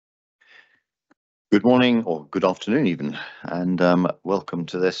Good morning, or good afternoon even, and welcome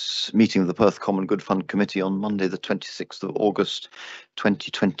to this meeting of the Perth Common Good Fund Committee on Monday the 26th of August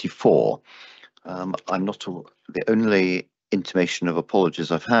 2024. The only intimation of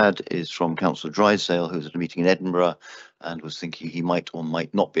apologies I've had is from Councillor Drysdale, who's at a meeting in Edinburgh and was thinking he might or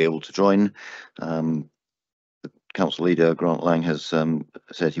might not be able to join. The Council Leader Grant Lang has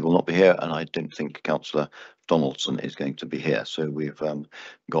said he will not be here, and I don't think Councillor Donaldson is going to be here, so we've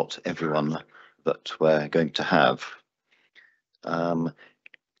got everyone that we're going to have.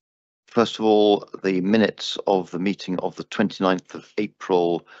 First of all, the minutes of the meeting of the 29th of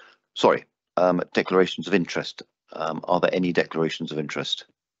April, declarations of interest. Are there any declarations of interest?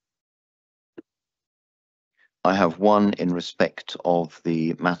 I have one in respect of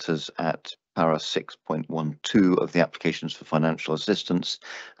the matters at para 6.12 of the applications for financial assistance,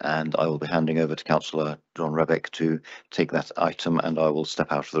 and I will be handing over to Councillor John Rebeck to take that item, and I will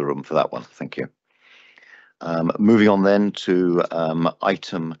step out of the room for that one. Thank you. Moving on then to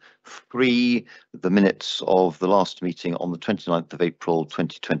item 3, the minutes of the last meeting on the 29th of April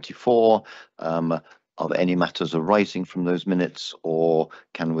 2024. Are there any matters arising from those minutes, or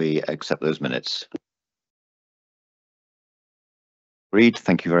can we accept those minutes? Agreed,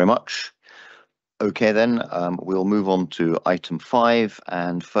 thank you very much. Okay then, we'll move on to item 5,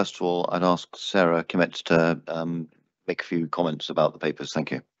 and first of all I'd ask Sarah Kimmett to make a few comments about the papers.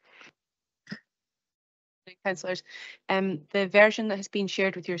 Thank you. Councillors, the version that has been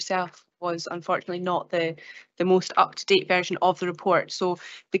shared with yourself was unfortunately not the most up-to-date version of the report. So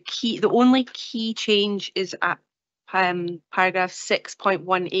the only key change is at paragraph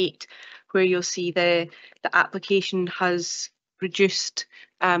 6.18, where you'll see the application has reduced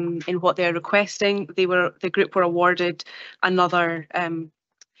in what they're requesting. The group were awarded another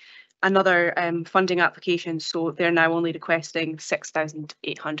funding application, so they're now only requesting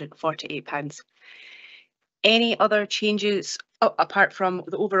 £6,848. Any other changes apart from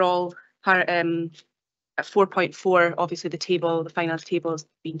the overall at 4.4, obviously the finance table has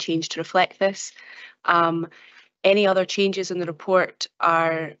been changed to reflect this. Any other changes in the report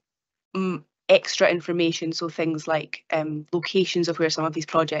are extra information, so things like locations of where some of these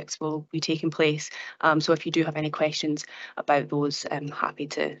projects will be taking place. So if you do have any questions about those, I'm happy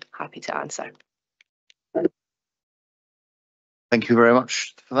to answer. Thank you very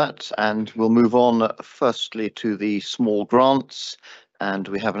much for that, and we'll move on firstly to the small grants, and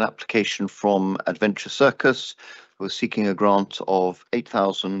we have an application from Adventure Circus who are seeking a grant of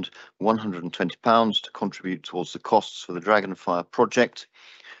 £8,120 to contribute towards the costs for the Dragonfire project.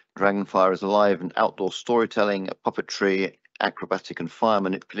 Dragonfire is a live and outdoor storytelling, puppetry, acrobatic and fire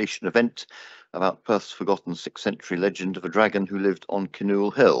manipulation event about Perth's forgotten 6th century legend of a dragon who lived on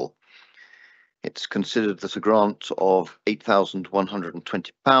Kinnoul Hill. It's considered that a grant of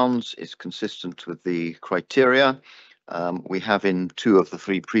 £8,120 is consistent with the criteria. We have in 2 of the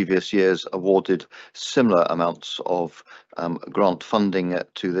 3 previous years awarded similar amounts of grant funding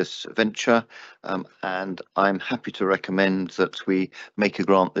to this venture, and I'm happy to recommend that we make a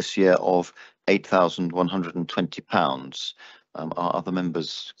grant this year of £8,120. Are other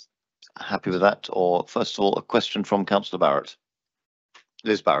members happy with that? Or first of all, a question from Councillor Barrett.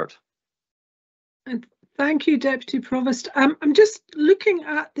 Liz Barrett. And thank you, Deputy Provost. I'm just looking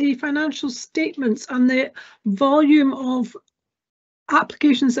at the financial statements and the volume of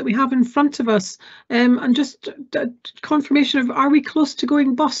applications that we have in front of us, and just confirmation of, are we close to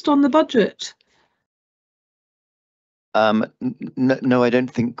going bust on the budget? No, I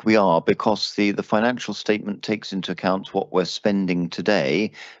don't think we are, because the financial statement takes into account what we're spending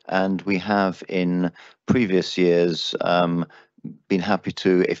today, and we have in previous years been happy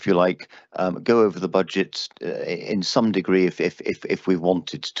to, if you like, go over the budget in some degree if we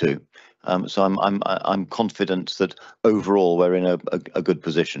wanted to. So I'm confident that overall we're in a good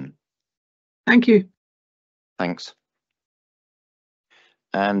position. Thank you. Thanks.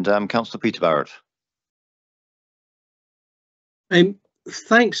 And Councillor Peter Barrett.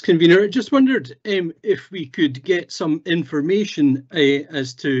 Thanks, Convener. I just wondered if we could get some information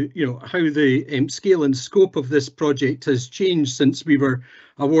as to how the scale and scope of this project has changed since we were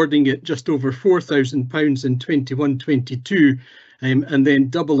awarding it just over £4,000 in 21-22, and then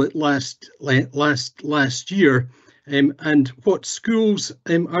double it last year. And what schools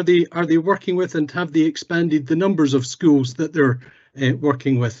are they working with, and have they expanded the numbers of schools that they're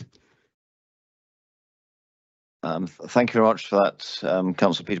working with? Thank you very much for that,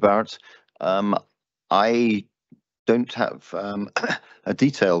 Councillor Peter Barrett. I don't have a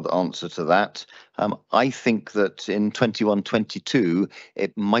detailed answer to that. I think that in 21-22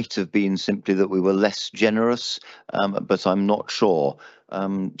 it might have been simply that we were less generous, but I'm not sure.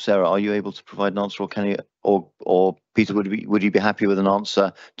 Sarah, are you able to provide an answer, or can you, or Peter, would you be happy with an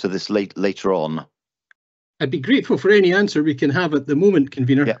answer to this later on? I'd be grateful for any answer we can have at the moment,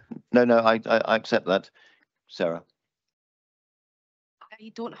 convener. Yeah, no, I accept that. Sarah.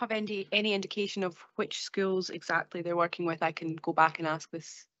 I don't have any indication of which schools exactly they're working with. I can go back and ask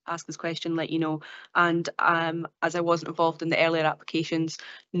this question, let you know. And as I wasn't involved in the earlier applications,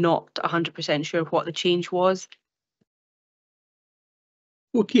 not 100% sure what the change was.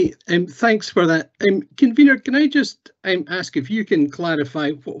 Okay, thanks for that. Convener, can I just ask if you can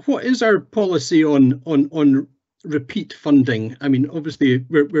clarify what is our policy on repeat funding? I mean, obviously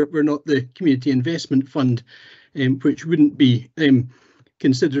we're not the Community Investment Fund, which wouldn't be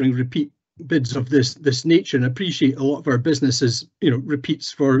considering repeat bids of this nature, and appreciate a lot of our businesses,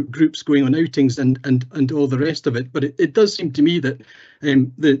 repeats for groups going on outings and all the rest of it. But it does seem to me that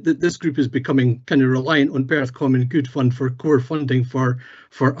this group is becoming kind of reliant on Perth Common Good Fund for core funding for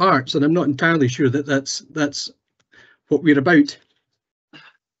arts, and I'm not entirely sure that that's what we're about.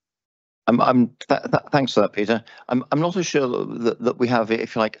 Thanks for that, Peter. I'm not so sure that we have,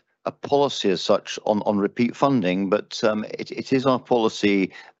 if you like, a policy as such on repeat funding, but it is our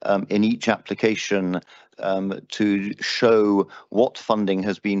policy in each application to show what funding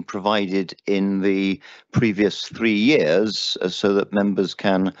has been provided in the previous 3 years, so that members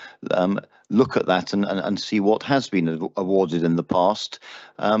can look at that and see what has been awarded in the past.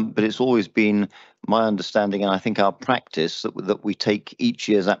 But it's always been my understanding, and I think our practice, that we take each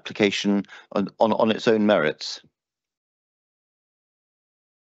year's application on its own merits.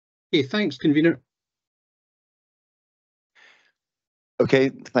 Okay, thanks, convener. Okay,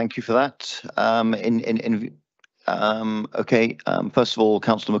 thank you for that. Okay, first of all,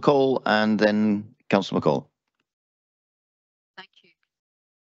 Councillor McCall, and then Councillor McCall. Thank you.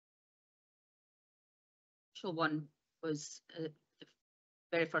 Initial one was the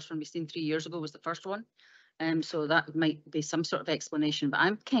very first one we seen 3 years ago was the first one, so that might be some sort of explanation. But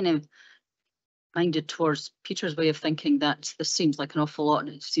I'm kind of minded towards Peter's way of thinking, that this seems like an awful lot, and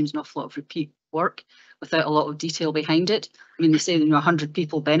it seems an awful lot of repeat work without a lot of detail behind it. I mean, they say 100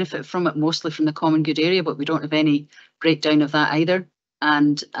 people benefit from it, mostly from the common good area, but we don't have any breakdown of that either.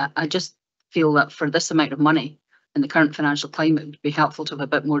 And I just feel that for this amount of money in the current financial climate, it would be helpful to have a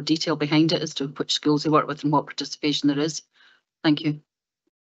bit more detail behind it as to which schools they work with and what participation there is. Thank you.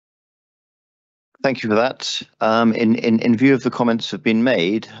 Thank you for that. In view of the comments that have been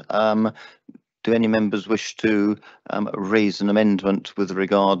made, do any members wish to raise an amendment with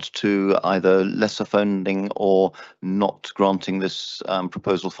regard to either lesser funding or not granting this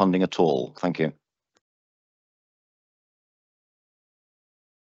proposal funding at all? Thank you.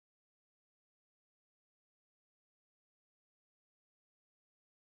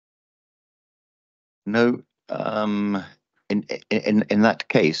 No. In that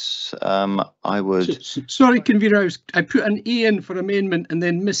case, I would. Sorry, convener, I put an A in for amendment and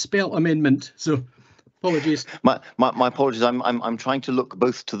then misspelt amendment. So apologies. My apologies. I'm trying to look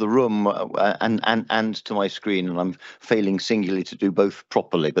both to the room and to my screen, and I'm failing singularly to do both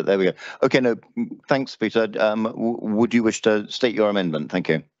properly. But there we go. Okay, no, thanks, Peter. Would you wish to state your amendment? Thank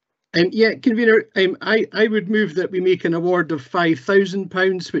you. Yeah, convener, I would move that we make an award of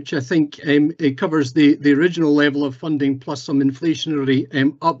 £5,000, which I think it covers the original level of funding plus some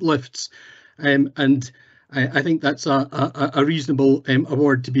inflationary uplifts, and I think that's a reasonable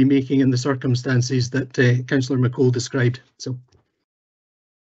award to be making in the circumstances that Councillor McCall described. So.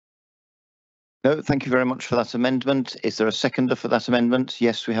 No, thank you very much for that amendment. Is there a seconder for that amendment?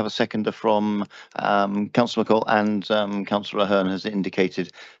 Yes, we have a seconder from Councillor McCall, and Councillor Ahern has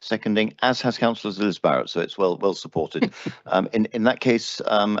indicated seconding, as has Councillor Liz Barrett, so it's well supported. In that case,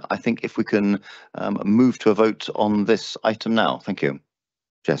 I think if we can move to a vote on this item now. Thank you.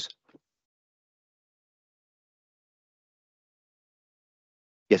 Jess.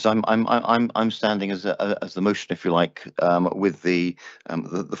 Yes, I'm standing as the motion, if you like, with the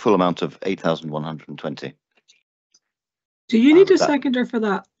full amount of 8,120. Do you need a seconder for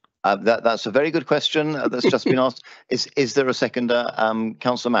that? That's a very good question that's just been asked. Is there a seconder?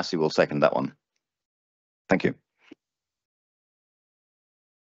 Councillor Massey will second that one. Thank you.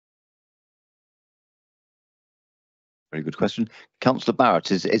 Very good question. Councillor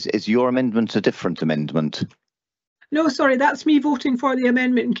Barrett, is your amendment a different amendment? No, sorry, that's me voting for the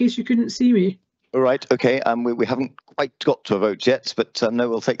amendment in case you couldn't see me. All right, okay, we haven't quite got to a vote yet, but no,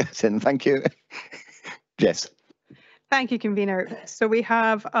 we'll take that in. Thank you. Yes. Thank you, convener. So we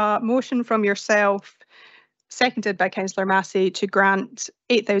have a motion from yourself seconded by Councillor Massey, to grant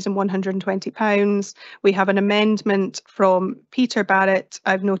 £8,120. We have an amendment from Peter Barrett.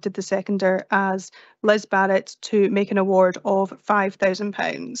 I've noted the seconder as Liz Barrett, to make an award of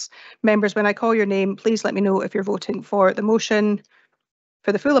 £5,000. Members, when I call your name, please let me know if you're voting for the motion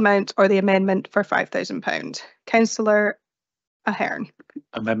for the full amount or the amendment for £5,000. Councillor Ahern.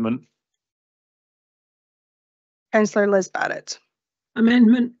 Amendment. Councillor Liz Barrett.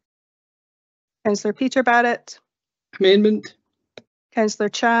 Amendment. Councillor Peter Barrett. Amendment. Councillor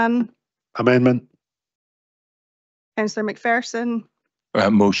Chan. Amendment. Councillor McPherson.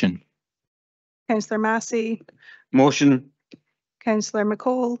 Motion. Councillor Massey. Motion. Councillor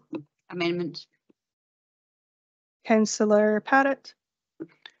McCall. Amendment. Councillor Parrott.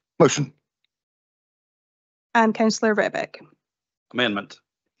 Motion. And Councillor Rebeck. Amendment.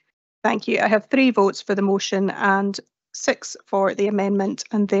 Thank you. I have 3 votes for the motion and 6 for the amendment,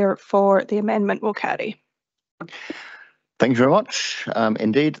 and therefore the amendment will carry. Thank you very much.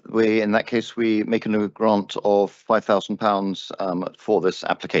 Indeed, in that case, we make a new grant of £5,000 for this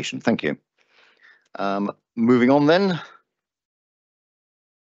application. Thank you. Moving on then.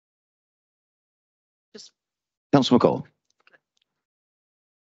 Just Councillor McCall.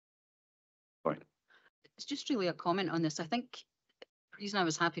 It's just really a comment on this. I think the reason I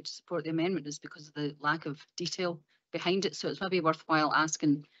was happy to support the amendment is because of the lack of detail behind it. So it's maybe worthwhile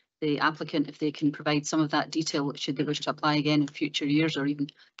asking the applicant if they can provide some of that detail should they wish to apply again in future years, or even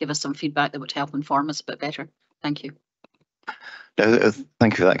give us some feedback that would help inform us a bit better. Thank you.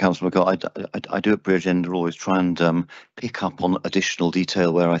 Thank you for that, Councillor McCall. I do at Bridge End always try and pick up on additional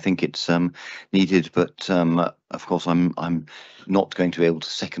detail where I think it's needed, but of course I'm not going to be able to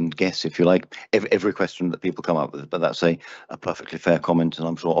second guess, if you like, every question that people come up with. But that's a perfectly fair comment, and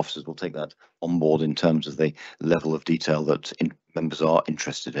I'm sure officers will take that on board in terms of the level of detail that members are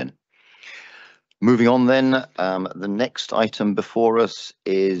interested in. Moving on then, the next item before us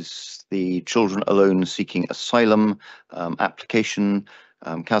is the Children Alone Seeking Asylum application.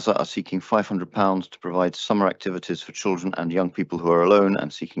 CASA are seeking £500 to provide summer activities for children and young people who are alone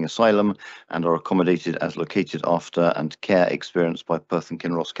and seeking asylum and are accommodated as located after and care experienced by Perth and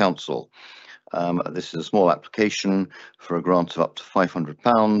Kinross Council. This is a small application for a grant of up to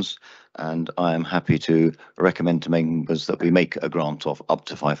 £500, and I am happy to recommend to members that we make a grant of up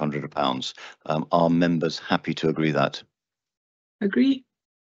to £500. Are members happy to agree that? Agree.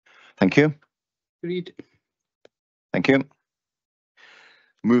 Thank you. Agreed. Thank you.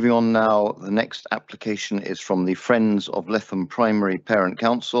 Moving on now, the next application is from the Friends of Letham Primary Parent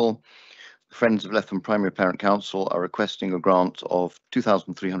Council. The Friends of Letham Primary Parent Council are requesting a grant of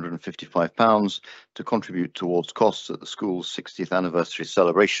 £2,355 to contribute towards costs at the school's 60th anniversary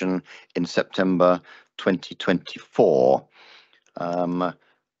celebration in September 2024.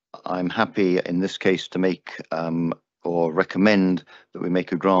 I'm happy in this case to make or recommend that we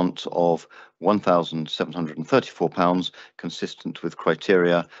make a grant of £1,734, consistent with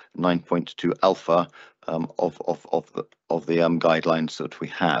criteria 9.2 alpha of the guidelines that we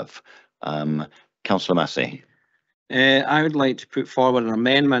have. Councillor Massey. I would like to put forward an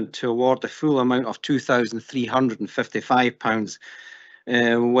amendment to award the full amount of £2,355.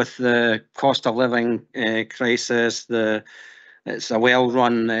 With the cost of living crisis, it's a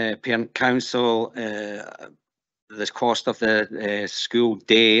well-run parent council. The cost of the school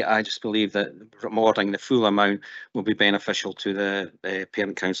day, I just believe that awarding the full amount will be beneficial to the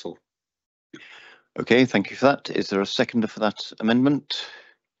parent council. Okay, thank you for that. Is there a seconder for that amendment?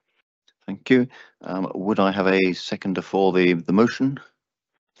 Thank you. Would I have a seconder for the motion?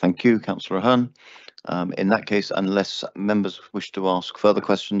 Thank you, Councillor Ahern. In that case, unless members wish to ask further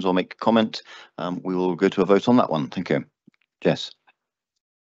questions or make a comment, we will go to a vote on that one. Thank you. Jess.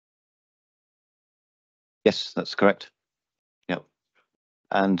 Yes, that's correct. Yep.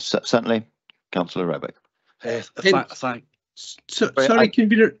 And certainly, Councillor Rebeck. Sorry,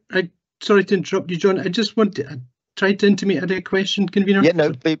 Convener. Sorry to interrupt you, John. I just want to try to intimate a question, Convener. Yeah,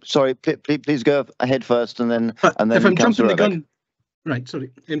 no, sorry. Please go ahead first, and then if I'm jumping the gun. Right, sorry.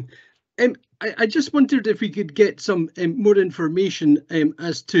 I just wondered if we could get some more information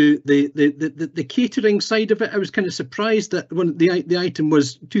as to the catering side of it. I was kind of surprised that when the item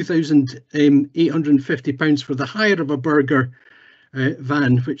was £2,850 for the hire of a burger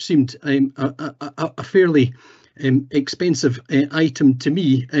van, which seemed a fairly expensive item to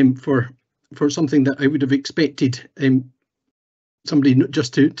me for something that I would have expected somebody not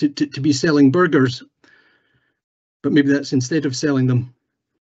just to be selling burgers, but maybe that's instead of selling them.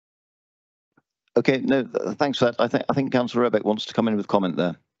 Okay, no, thanks for that. I think Councillor Rebeck wants to come in with comment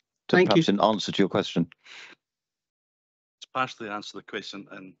there. Thank you. In answer to your question. To partially answer the question,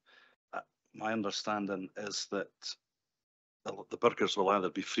 and my understanding is that the burgers will either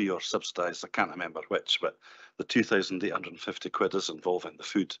be free or subsidised. I can't remember which, but the 2,850 quid is involving the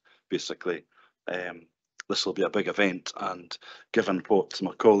food, basically. This will be a big event, and given what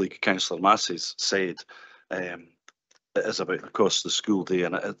my colleague Councillor Massey's said, it is about the cost of the school day,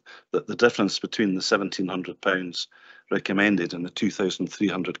 and the difference between the £1,700 recommended and the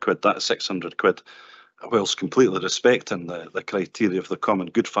 2,300 quid, that's 600 quid. Whilst completely respecting the criteria of the Common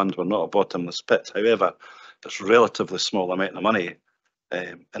Good Fund, we're not a bottomless pit. However, it's a relatively small amount of money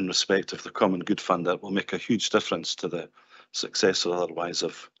in respect of the Common Good Fund that will make a huge difference to the success or otherwise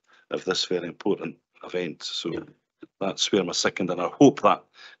of this very important event. So that's where my second, and I hope that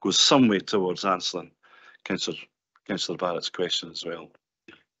goes some way towards answering Councillor Barrett's question as well.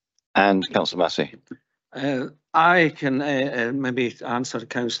 And Councillor Massey. I can maybe answer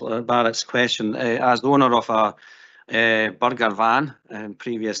Councillor Barrett's question. As the owner of a burger van in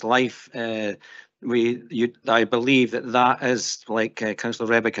previous life, I believe that is, like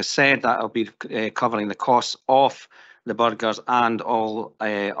Councillor Rebick has said, that will be covering the costs of the burgers and all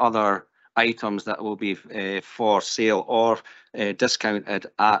other items that will be for sale or discounted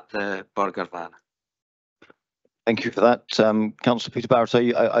at the burger van. Thank you for that. Councillor Peter Barrett,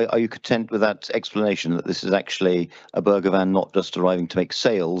 are you content with that explanation, that this is actually a burger van not just arriving to make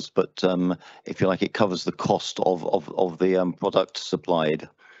sales, but if you like, it covers the cost of the product supplied?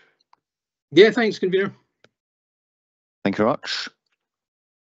 Yeah, thanks, Convener. Thank you very much.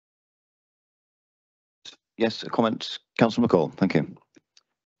 Yes, a comment, Councillor McCall. Thank you. Thank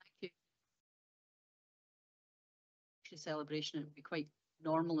you. Celebration, it would be quite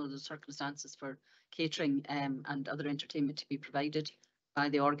normal under the circumstances for catering and other entertainment to be provided by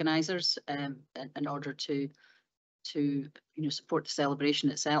the organisers in order to support the celebration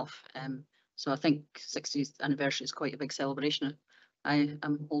itself. So I think 60th anniversary is quite a big celebration. I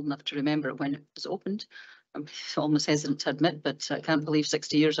am old enough to remember it when it was opened. I'm almost hesitant to admit, but I can't believe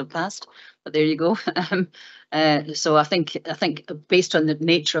 60 years have passed. But there you go. So I think based on the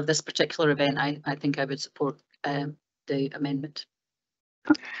nature of this particular event, I think I would support the amendment.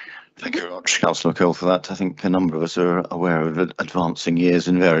 Thank you very much, Councillor McCall, for that. I think a number of us are aware of advancing years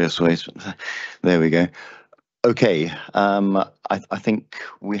in various ways, but there we go. Okay, I think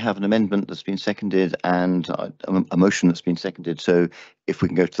we have an amendment that's been seconded and a motion that's been seconded. So if we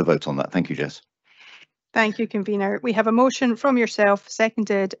can go to the vote on that. Thank you, Jess. Thank you, Convener. We have a motion from yourself,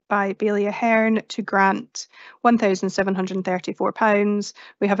 seconded by Bailey Ahern, to grant £1,734.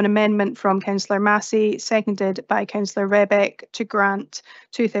 We have an amendment from Councillor Massey, seconded by Councillor Rebick, to grant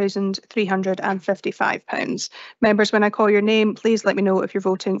 £2,355. Members, when I call your name, please let me know if you're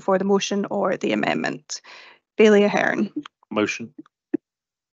voting for the motion or the amendment. Bailey Ahern. Motion.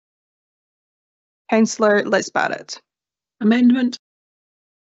 Councillor Liz Barrett. Amendment.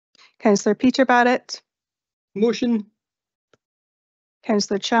 Councillor Peter Barrett. Motion.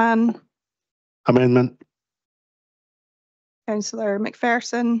 Councillor Chan. Amendment. Councillor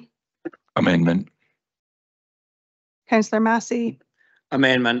McPherson. Amendment. Councillor Massey.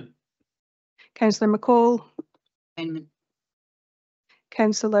 Amendment. Councillor McCall. Amendment.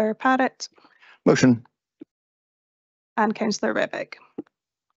 Councillor Parrott. Motion. And Councillor Rebick.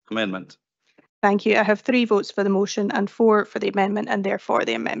 Amendment. Thank you. I have 3 votes for the motion and 4 for the amendment, and therefore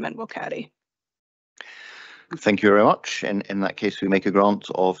the amendment will carry. Thank you very much. In that case, we make a grant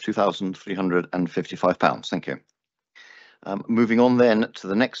of £2,355. Thank you. Moving on then to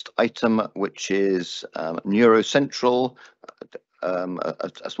the next item, which is Neuro Central,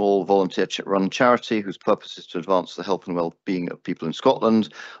 a small volunteer-run charity whose purpose is to advance the health and well-being of people in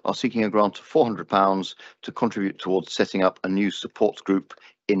Scotland, are seeking a grant of £400 to contribute towards setting up a new support group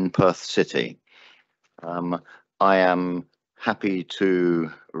in Perth City. I am happy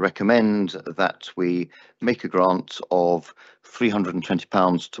to recommend that we make a grant of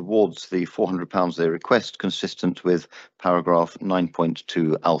 £320 towards the £400 they request, consistent with paragraph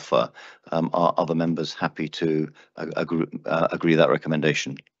 9.2 alpha. Are other members happy to agree that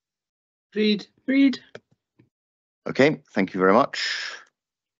recommendation? Agreed. Agreed. Okay, thank you very much.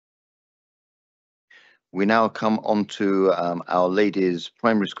 We now come on to Our Ladies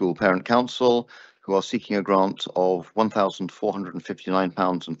Primary School Parent Council, who are seeking a grant of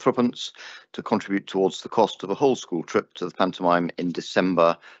 £1,459 and threepence to contribute towards the cost of a whole school trip to the pantomime in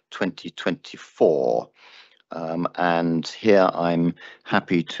December 2024. And here I'm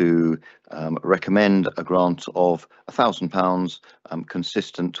happy to recommend a grant of £1,000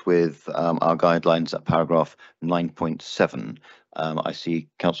 consistent with our guidelines at paragraph 9.7. I see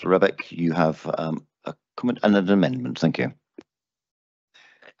Councillor Rebick, you have a comment and an amendment. Thank you.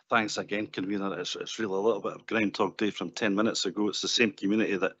 Thanks again, Convener. It's really a little bit of Groundhog Day from 10 minutes ago. It's the same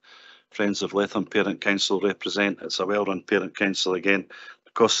community that Friends of Letham Parent Council represent. It's a well-run parent council again.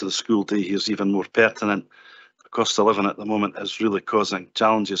 The cost of the school day here is even more pertinent. The cost of living at the moment is really causing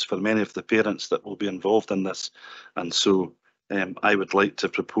challenges for many of the parents that will be involved in this. And so I would like to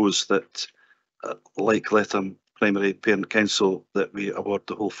propose that, like Letham Primary Parent Council, that we award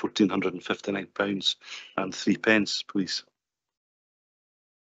the whole £1,459 and 3 pence, please.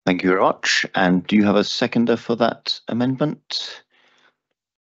 Thank you very much. And do you have a seconder for that amendment?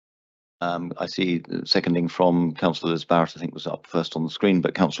 I see seconding from Councillor Liz Barrett, I think was up first on the screen,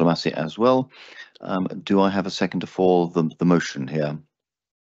 but Councillor Massey as well. Do I have a seconder for the motion here?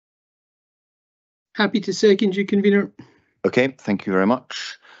 Happy to second you, convener. Okay, thank you very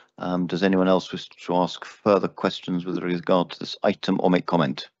much. Does anyone else wish to ask further questions with regard to this item or make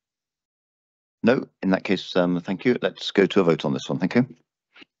comment? No, in that case, thank you. Let's go to a vote on this one. Thank you.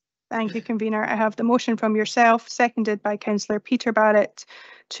 Thank you, convener. I have the motion from yourself, seconded by Councillor Peter Barrett,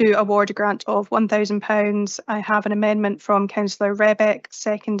 to award a grant of £1,000. I have an amendment from Councillor Rebeck,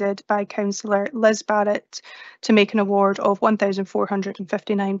 seconded by Councillor Liz Barrett, to make an award of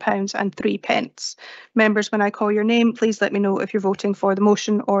 £1,459 and 3 pence. Members, when I call your name, please let me know if you're voting for the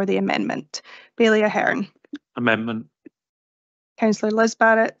motion or the amendment. Bailey Ahern. Amendment. Councillor Liz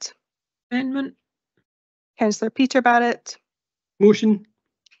Barrett. Amendment. Councillor Peter Barrett. Motion.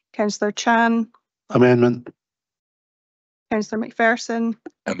 Councillor Chan. Amendment. Councillor McPherson.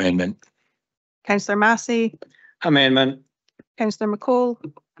 Amendment. Councillor Massey. Amendment. Councillor McCall.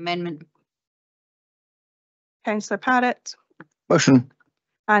 Amendment. Councillor Parrott. Motion.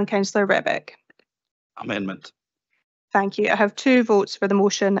 And Councillor Rebeck. Amendment. Thank you. I have 2 votes for the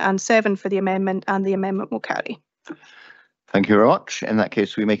motion and 7 for the amendment, and the amendment will carry. Thank you very much. In that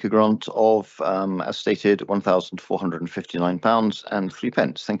case, we make a grant of, as stated, £1,459 and 3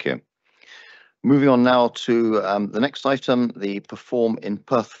 pence. Thank you. Moving on now to the next item, the Perform in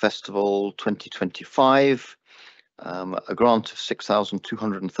Perth Festival 2025. A grant of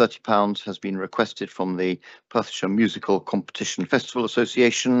 £6,230 has been requested from the Perthshire Musical Competition Festival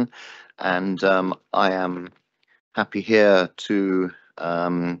Association, and I am happy here to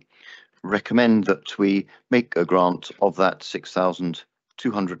recommend that we make a grant of that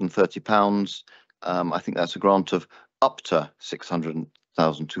 £6,230. I think that's a grant of up to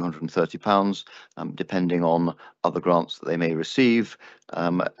 £600,230, depending on other grants that they may receive,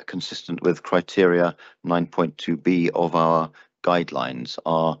 consistent with criteria 9.2b of our guidelines.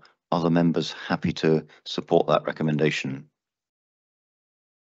 Are other members happy to support that recommendation?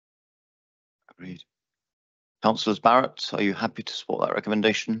 Agreed. Councillors Barrett, are you happy to support that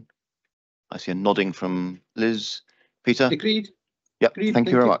recommendation? I see a nodding from Liz. Peter? Agreed. Yep, Agreed, thank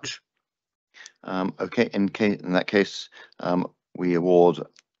you thank very you. much. Okay, in that case, we award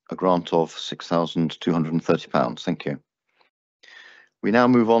a grant of £6,230. Thank you. We now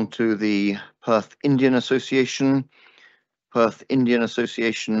move on to the Perth Indian Association. Perth Indian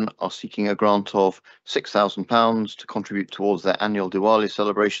Association are seeking a grant of £6,000 to contribute towards their annual Diwali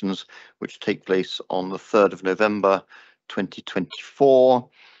celebrations, which take place on the 3rd of November 2024.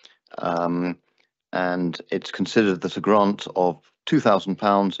 And it's considered that a grant of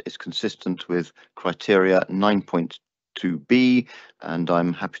 £2,000 is consistent with criteria 9.2b, and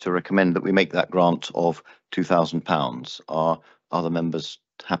I'm happy to recommend that we make that grant of £2,000. Are other members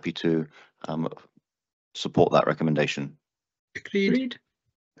happy to support that recommendation? Agreed.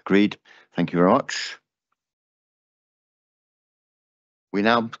 Agreed. Thank you very much. We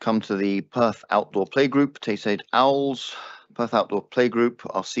now come to the Perth Outdoor Playgroup, Tayside Owls. Perth Outdoor Playgroup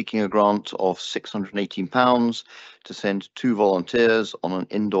are seeking a grant of £618 to send 2 volunteers on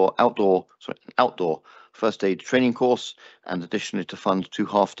an outdoor first aid training course, and additionally to fund 2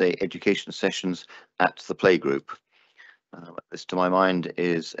 half-day education sessions at the playgroup. This, to my mind,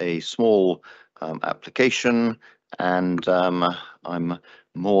 is a small application, and I'm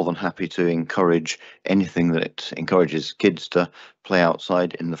more than happy to encourage anything that encourages kids to play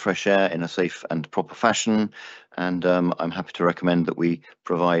outside in the fresh air in a safe and proper fashion. And I'm happy to recommend that we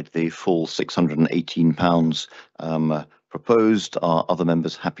provide the full £618 proposed. Are other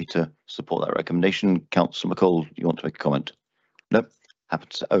members happy to support that recommendation? Councillor McCall, you want to make a comment? No? Happy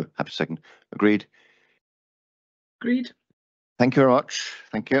to second. Agreed. Agreed. Thank you very much.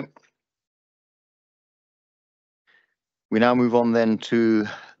 Thank you. We now move on then to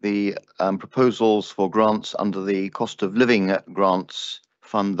the proposals for grants under the cost of living grants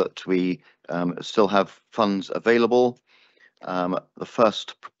fund that we still have funds available. The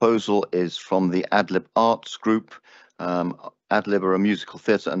first proposal is from the Adlib Arts Group. Adlib are a musical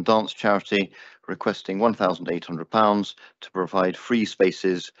theatre and dance charity requesting £1,800 to provide free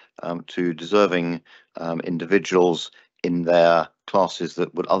spaces to deserving individuals in their classes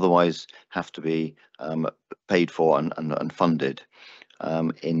that would otherwise have to be paid for and funded.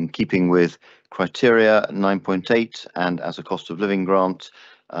 In keeping with criteria 9.8 and as a cost of living grant,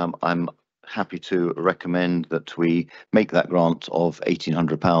 I'm happy to recommend that we make that grant of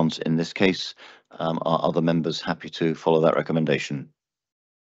 £1,800 in this case. Are other members happy to follow that recommendation?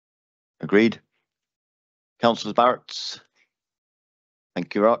 Agreed? Councillor Barrett?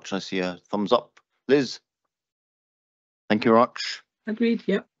 Thank you, Arch. I see a thumbs up. Liz? Thank you, Arch. Agreed,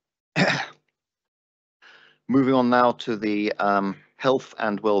 yep. Moving on now to the Health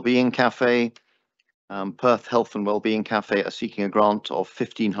and Wellbeing Cafe. Perth Health and Wellbeing Cafe are seeking a grant of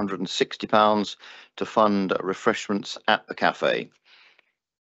 £1,560 to fund refreshments at the cafe.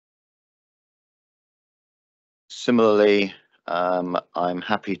 Similarly, I'm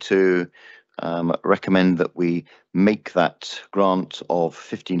happy to recommend that we make that grant of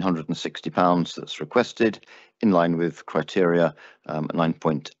 £1,560 that's requested in line with criteria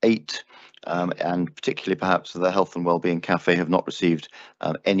 9.8. And particularly perhaps the Health and Wellbeing Cafe have not received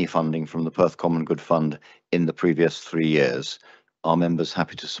any funding from the Perth Common Good Fund in the previous 3 years. Are members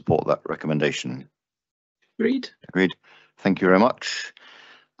happy to support that recommendation? Agreed. Agreed. Thank you very much.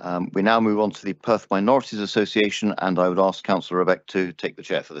 We now move on to the Perth Minorities Association, and I would ask Councillor Rebeck to take the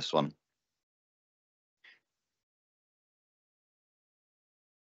chair for this one.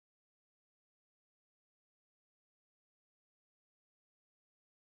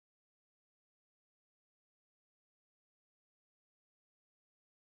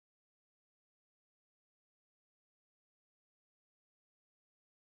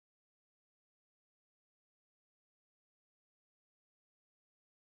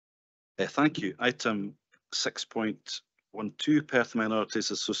 Thank you. Item 6.12, Perth Minorities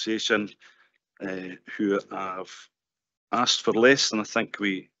Association, who have asked for less than I think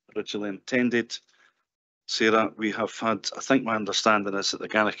we originally intended. Sarah, we have had, I think my understanding is that the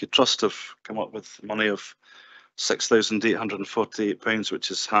Garricky Trust have come up with money of £6,848,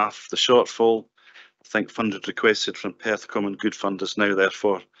 which is half the shortfall. I think funded requested from Perth Common Good Fund is now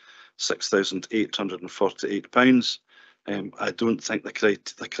therefore £6,848. I don't think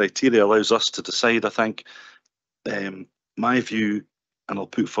the criteria allows us to decide. I think my view, and I'll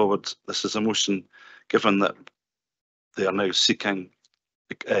put forward this as a motion, given that they are now seeking.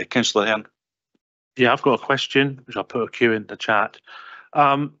 Councillor Hearn. Yeah, I've got a question, which I'll put a queue in the chat.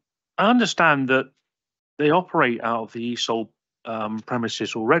 I understand that they operate out of the ESOL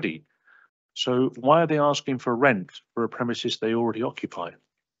premises already. So why are they asking for rent for a premises they already occupy?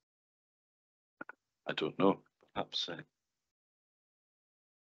 I don't know. Perhaps.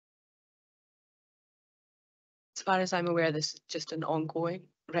 As far as I'm aware, this is just an ongoing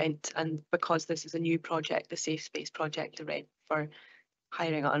rent, and because this is a new project, the Safe Space project, the rent for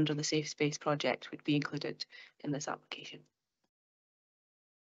hiring it under the Safe Space project would be included in this application.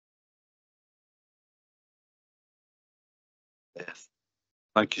 Yes.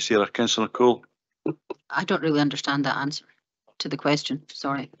 Thank you, Sarah. Councillor Cole. I don't really understand that answer to the question,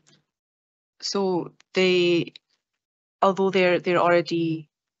 sorry. So although they're already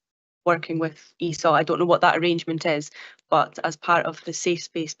working with ESOL, I don't know what that arrangement is, but as part of the Safe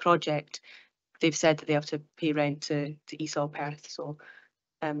Space project, they've said that they have to pay rent to ESOL Perth. So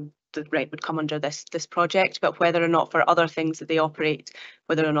the rent would come under this project, but whether or not for other things that they operate,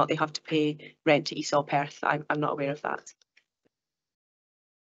 whether or not they have to pay rent to ESOL Perth, I'm not aware of that.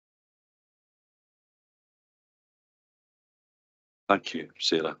 Thank you,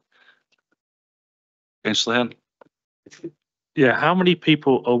 Sarah. Councillor Hearn. Yeah, how many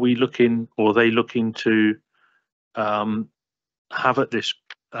people are we looking, or are they looking to have at this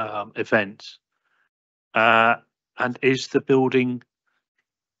event? And is the building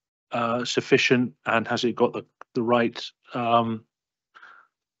sufficient, and has it got the right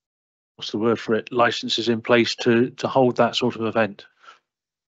what's the word for it, licenses in place to hold that sort of event?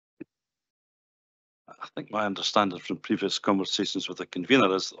 I think my understanding from previous conversations with the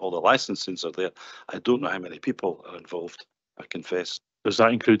convener is all the licensings are there. I don't know how many people are involved, I confess. Does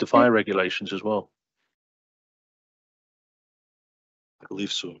that include the fire regulations as well? I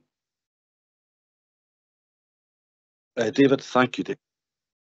believe so. David, thank you, David.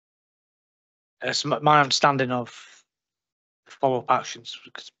 So my understanding of follow-up actions,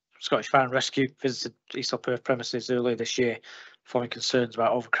 because Scottish Fire and Rescue visited ESOL Perth premises earlier this year, following concerns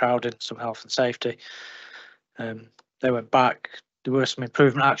about overcrowding, some health and safety. They went back. There were some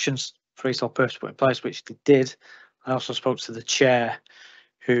improvement actions for ESOL Perth to put in place, which they did. I also spoke to the chair,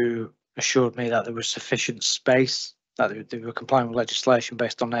 who assured me that there was sufficient space, that they were complying with legislation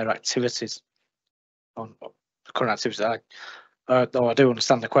based on their activities, on the current activities. Though I do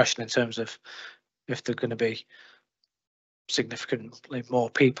understand the question in terms of if they're going to be significantly more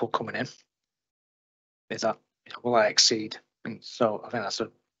people coming in, is that, will that exceed? And so I think that's a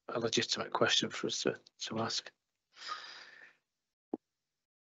legitimate question for us to ask.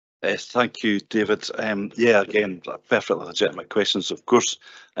 Thank you, David. Yeah, again, perfectly legitimate questions, of course.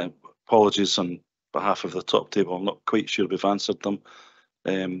 Apologies on behalf of the top table. I'm not quite sure we've answered them.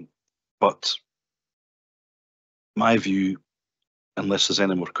 But my view, unless there's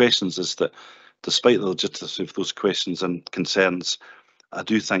any more questions, is that despite the legitimacy of those questions and concerns, I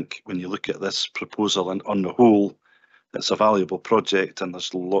do think when you look at this proposal and on the whole, it's a valuable project and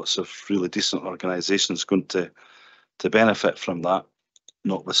there's lots of really decent organisations going to benefit from that,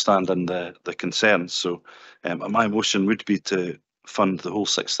 notwithstanding the concerns. So my motion would be to fund the whole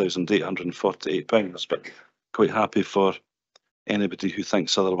 £6,848, but quite happy for anybody who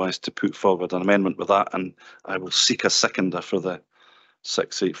thinks otherwise to put forward an amendment with that, and I will seek a seconder for the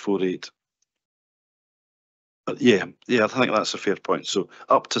 6848. But yeah, I think that's a fair point. So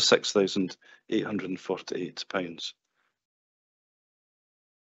up to £6,848.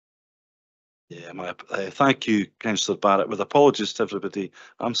 Yeah, thank you, Councillor Barrett. With apologies to everybody,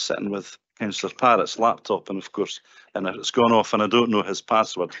 I'm sitting with Councillor Barrett's laptop, and of course, and it's gone off, and I don't know his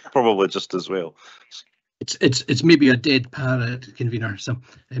password. Probably just as well. It's maybe a dead parrot, convener. So,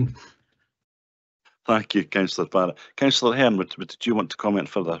 thank you, Councillor Barrett. Councillor Hearn, did you want to comment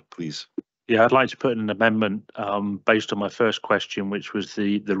further, please? Yeah, I'd like to put in an amendment based on my first question, which was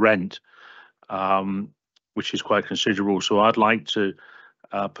the rent, which is quite considerable. So I'd like to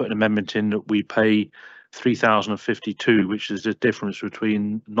put an amendment in that we pay 3,052, which is the difference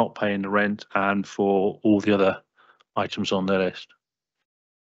between not paying the rent and for all the other items on the list.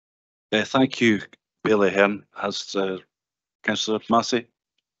 Thank you, Bailey Hearn. Has Councillor Massey?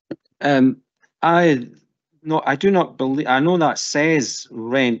 I do not believe. I know that says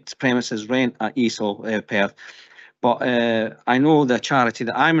premises rent at ESOL Perth, but I know the charity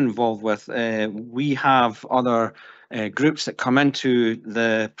that I'm involved with. We have other groups that come into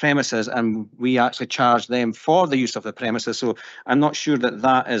the premises, and we actually charge them for the use of the premises. So I'm not sure that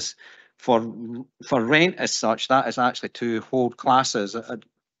that is for rent as such. That is actually to hold classes.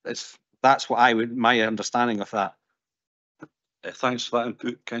 That's what my understanding of that. Thanks for that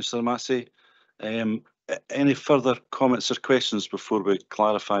input, Councillor Massey. Any further comments or questions before we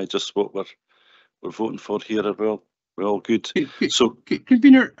clarify just what we're voting for here? We're all good. So,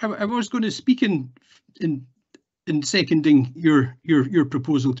 convener, I was going to speak in seconding your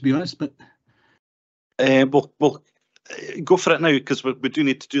proposal, to be honest, but we'll go for it now, because we do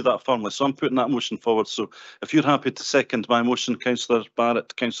need to do that formally. So I'm putting that motion forward. So if you're happy to second my motion, Councillor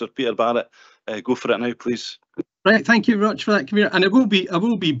Barrett, Councillor Peter Barrett, go for it now, please. Right, thank you very much for that, convener. And I will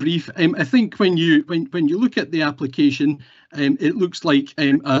be brief. I think when you look at the application, it looks like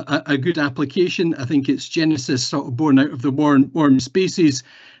a good application. I think its genesis, sort of born out of the warm spaces,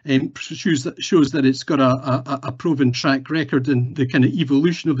 shows that it's got a proven track record and the kind of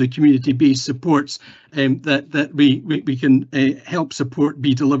evolution of the community-based supports that we can help support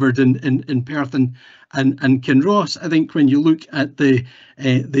be delivered in Perth and Kinross. I think when you look at the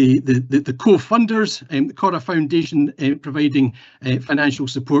co-funders, the Cora Foundation providing financial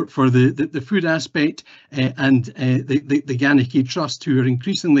support for the food aspect, and the Ganachie Trust, who are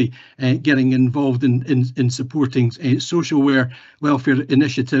increasingly getting involved in supporting social welfare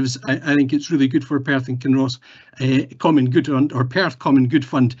initiatives. I think it's really good for Perth and Kinross Common Good or Perth Common Good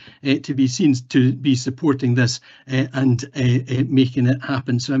Fund to be seen to be supporting this and making it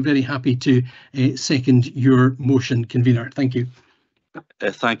happen. So I'm very happy to second your motion, convener. Thank you.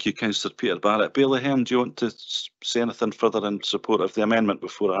 Thank you, Councillor Peter Barrett. Bailey Hearn, do you want to say anything further in support of the amendment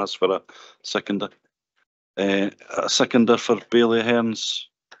before I ask for a seconder? A seconder for Bailey Hearn's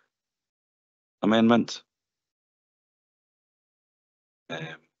amendment?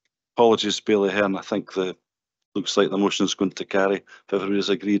 Apologies, Bailey Hearn. I think looks like the motion is going to carry if everybody's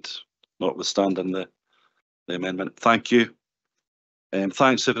agreed, notwithstanding the amendment. Thank you.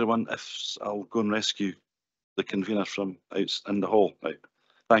 Thanks, everyone. I'll go and rescue the convener from out in the hall now.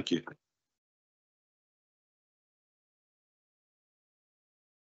 Thank you.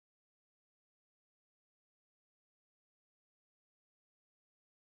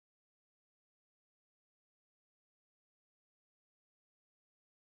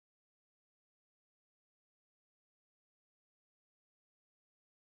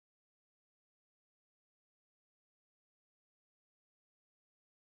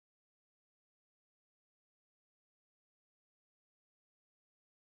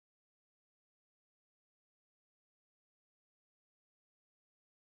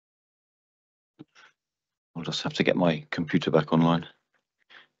 I'll just have to get my computer back online.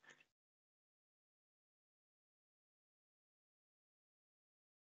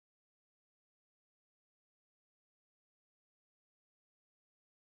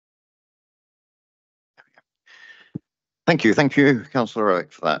 Thank you, Councillor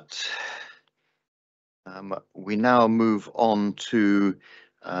Rowett, for that. We now move on to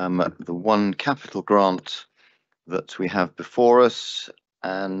the one capital grant that we have before us,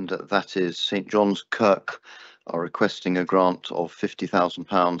 and that is St John's Kirk are requesting a grant of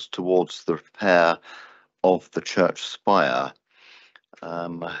 £50,000 towards the repair of the church spire.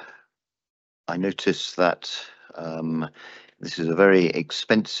 I notice that this is a very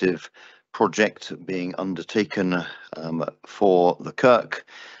expensive project being undertaken for the Kirk.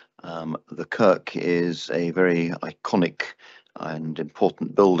 The Kirk is a very iconic and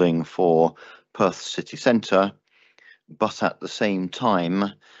important building for Perth city centre, but at the same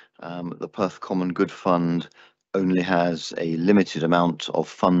time, the Perth Common Good Fund only has a limited amount of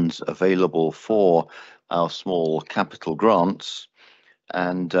funds available for our small capital grants,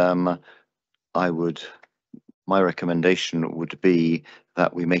 and my recommendation would be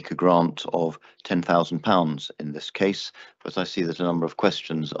that we make a grant of £10,000 in this case, but I see that a number of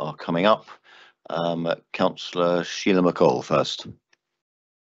questions are coming up. Councillor Sheila McCall first. Thank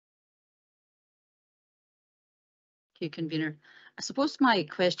you, Convener. I suppose my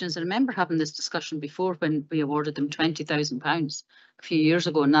question is, I remember having this discussion before when we awarded them £20,000 a few years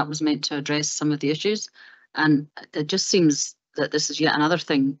ago, and that was meant to address some of the issues. And it just seems that this is yet another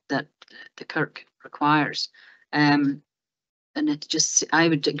thing that the Kirk requires. And it just, I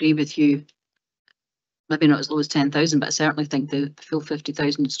would agree with you, maybe not as low as 10,000, but I certainly think the full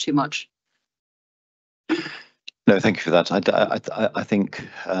 50,000 is too much. No, thank you for that. I think,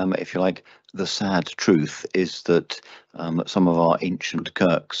 if you like, the sad truth is that some of our ancient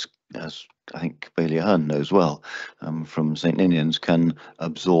kirks, as I think Bailey Ahern knows well, from St Ninian's, can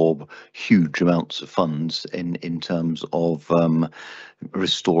absorb huge amounts of funds in terms of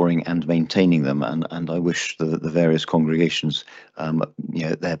restoring and maintaining them, and I wish the various congregations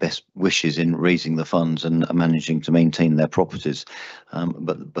their best wishes in raising the funds and managing to maintain their properties,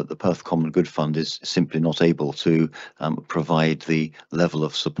 but the Perth Common Good Fund is simply not able to provide the level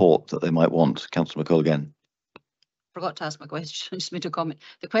of support that they might want. Councillor McCall again. Forgot to ask my question. I just made a comment.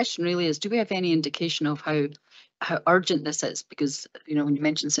 The question really is, do we have any indication of how urgent this is? Because, you know, when you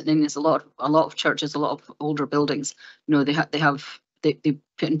mentioned St Ninian's, a lot of churches, a lot of older buildings, you know, they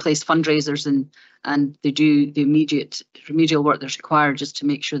put in place fundraisers and they do the immediate remedial work that's required just to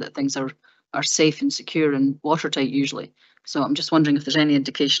make sure that things are safe and secure and watertight usually. So I'm just wondering if there's any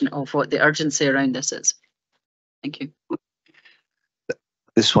indication of what the urgency around this is. Thank you.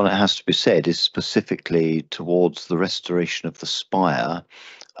 This one, it has to be said, is specifically towards the restoration of the spire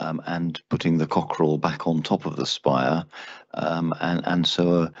and putting the cockerel back on top of the spire. And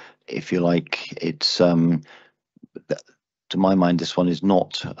so, if you like, it's, to my mind, this one is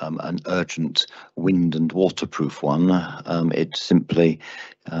not an urgent wind and waterproof one. It's simply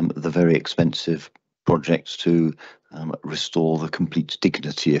the very expensive project to restore the complete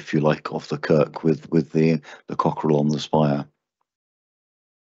dignity, if you like, of the kirk with the cockerel on the spire.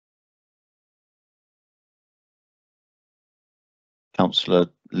 Councillor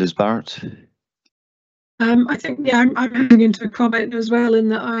Liz Barrett. I think, yeah, I'm heading into a comment as well in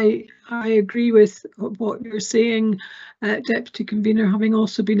that I agree with what you're saying, Deputy Convener, having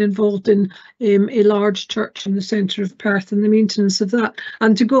also been involved in a large church in the centre of Perth and the maintenance of that.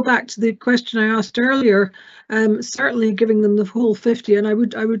 And to go back to the question I asked earlier, certainly giving them the whole 50, and I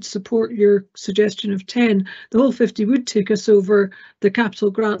would support your suggestion of 10. The whole 50 would take us over the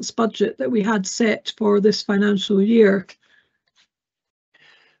capital grants budget that we had set for this financial year.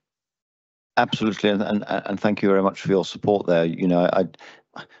 Absolutely, and thank you very much for your support there. You know,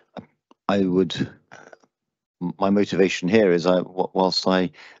 I would. My motivation here is, whilst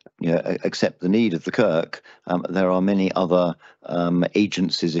I accept the need of the Kirk, there are many other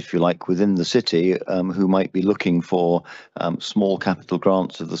agencies, if you like, within the city who might be looking for small capital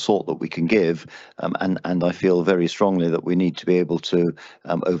grants of the sort that we can give, and I feel very strongly that we need to be able to,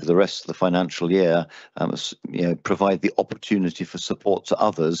 over the rest of the financial year, provide the opportunity for support to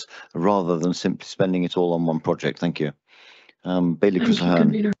others rather than simply spending it all on one project. Thank you. Bailey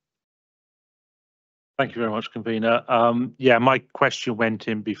Ahern. Thank you very much, Convener. Yeah, my question went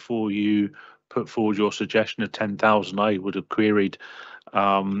in before you put forward your suggestion of 10,000. I would have queried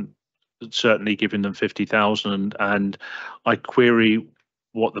certainly giving them 50,000, and I query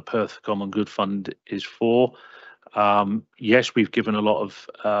what the Perth Common Good Fund is for. Yes, we've given a lot of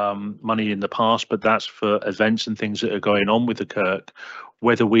money in the past, but that's for events and things that are going on with the Kirk.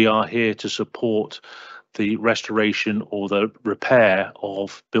 Whether we are here to support the restoration or the repair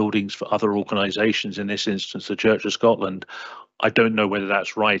of buildings for other organisations, in this instance the Church of Scotland, I don't know whether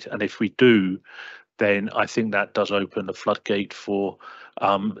that's right, and if we do, then I think that does open the floodgate for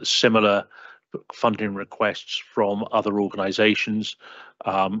similar funding requests from other organisations,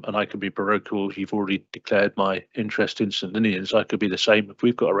 and I can be parochial. You've already declared my interest in St Ninian's. I could be the same if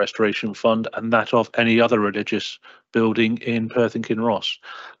we've got a restoration fund, and that of any other religious building in Perth and Kinross.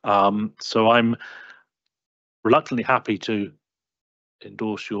 So I'm reluctantly happy to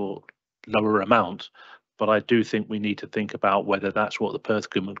endorse your lower amount, but I do think we need to think about whether that's what the Perth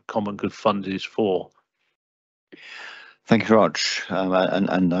Common Good Fund is for. Thank you very much,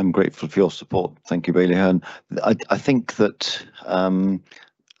 and I'm grateful for your support. Thank you, Bailey Hearn. I think that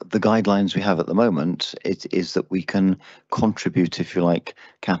the guidelines we have at the moment is that we can contribute, if you like,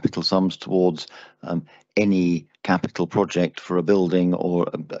 capital sums towards any capital project for a building or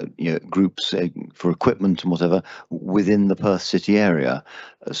groups for equipment and whatever within the Perth city area.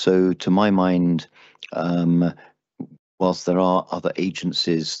 So to my mind, whilst there are other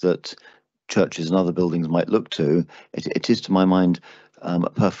agencies that churches and other buildings might look to, it is to my mind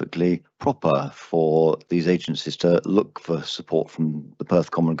perfectly proper for these agencies to look for support from the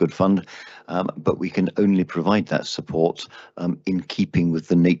Perth Common Good Fund, but we can only provide that support in keeping with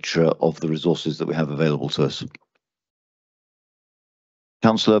the nature of the resources that we have available to us.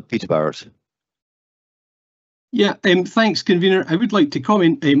 Councillor Peter Barrett. Yeah, thanks, Convener. I would like to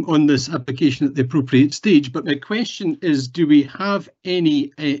comment on this application at the appropriate stage, but my question is, do we have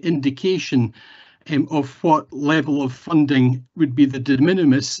any indication of what level of funding would be the de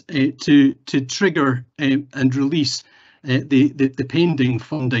minimis to trigger and release the pending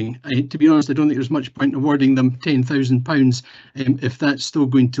funding? To be honest, I don't think there's much point in awarding them £10,000 if that's still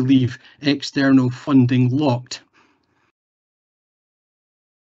going to leave external funding locked.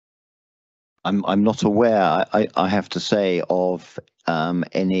 I'm not aware, I have to say, of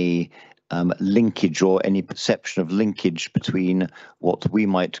any linkage or any perception of linkage between what we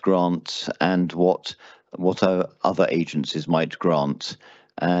might grant and what our other agencies might grant.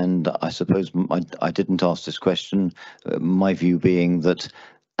 And I suppose I didn't ask this question, my view being that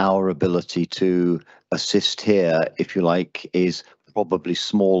our ability to assist here, if you like, is probably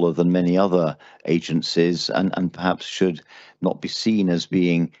smaller than many other agencies, and perhaps should not be seen as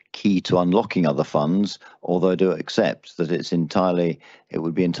being key to unlocking other funds, although I do accept that it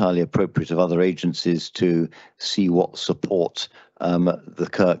would be entirely appropriate of other agencies to see what support the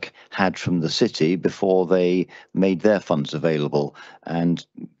Kirk had from the city before they made their funds available. And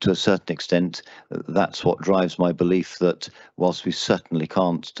to a certain extent, that's what drives my belief that whilst we certainly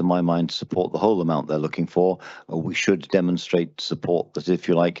can't, to my mind, support the whole amount they're looking for, we should demonstrate support that, if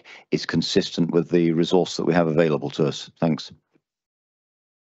you like, is consistent with the resource that we have available to us. Thanks. Do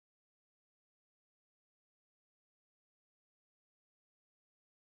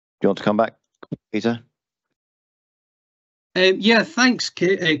you want to come back, Peter? Yeah, thanks,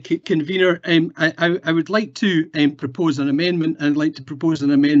 Convener. I would like to propose an amendment. I'd like to propose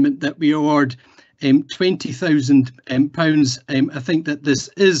an amendment that we award £20,000. I think that this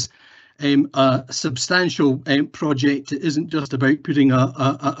is a substantial project. It isn't just about putting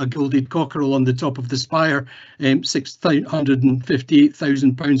a gilded cockerel on the top of the spire.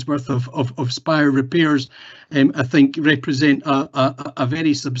 £658,000 worth of spire repairs, I think, represent a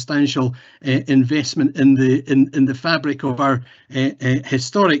very substantial investment in the fabric of our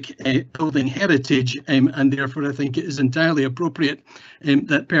historic building heritage, and therefore I think it is entirely appropriate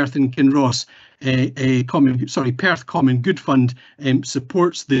that Perth and Kinross Perth Common Good Fund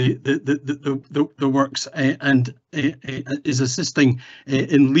supports the works and is assisting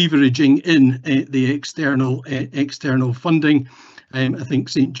in leveraging in the external funding. I think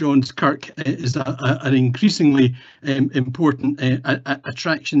St John's Kirk is an increasingly important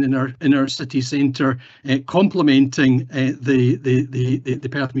attraction in our city centre, complementing the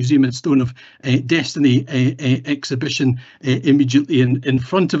Perth Museum and Stone of Destiny exhibition immediately in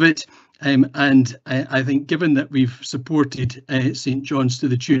front of it. And I think, given that we've supported St John's to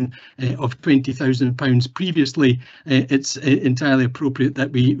the tune of £20,000 previously, it's entirely appropriate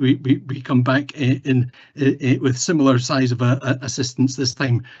that we come back with similar size of assistance this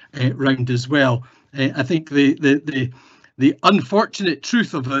time round as well. I think the unfortunate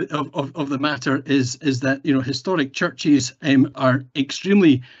truth of the matter is that historic churches are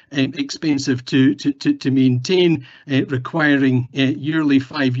extremely expensive to maintain, requiring yearly,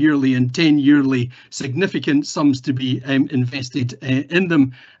 5-yearly and 10-yearly significant sums to be invested in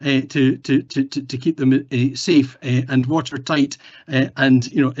them to keep them safe and watertight. And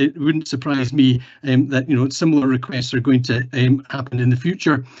it wouldn't surprise me that similar requests are going to happen in the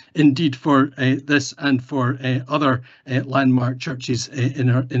future. Indeed, for this and for other landmark churches in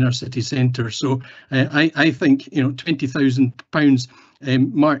our city centre. So I think £20,000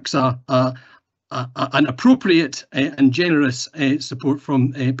 marks a an appropriate and generous support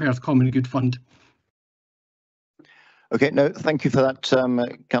from Perth Common Good Fund. Okay, no, thank you for that,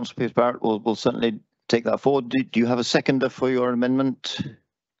 Councillor Peters-Barrett. We'll certainly take that forward. Do you have a seconder for your amendment?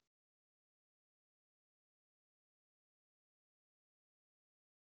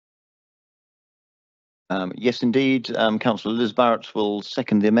 Yes, indeed. Councillor Liz Barrett will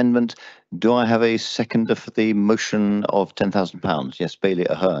second the amendment. Do I have a seconder for the motion of £10,000? Yes, Bailey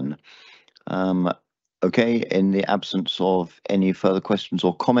Ahern. Okay, in the absence of any further questions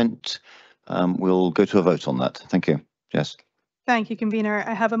or comment, we'll go to a vote on that. Thank you. Jess. Thank you, Convener.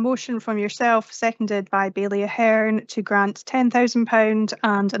 I have a motion from yourself, seconded by Bailey Ahern, to grant £10,000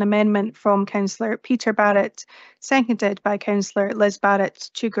 and an amendment from Councillor Peter Barrett, seconded by Councillor Liz Barrett,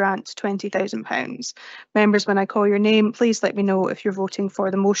 to grant £20,000. Members, when I call your name, please let me know if you're voting for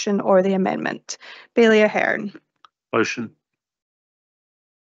the motion or the amendment. Bailey Ahern. Motion.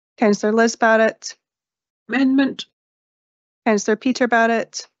 Councillor Liz Barrett. Amendment. Councillor Peter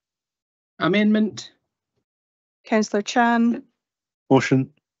Barrett. Amendment. Councillor Chan.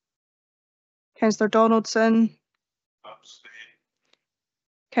 Motion. Councillor Donaldson.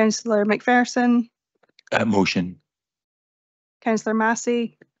 Councillor McPherson. Motion. Councillor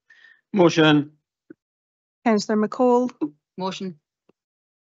Massey. Motion. Councillor McCall. Motion.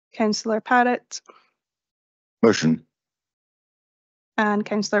 Councillor Parrott. Motion. And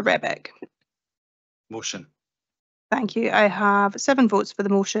Councillor Rebeck. Motion. Thank you. I have 7 votes for the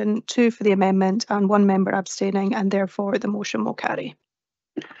motion, 2 for the amendment, and 1 member abstaining, and therefore the motion will carry.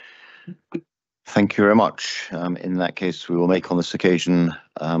 Thank you very much. In that case, we will make on this occasion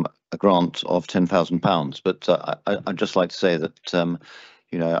a grant of £10,000. But I'd just like to say that,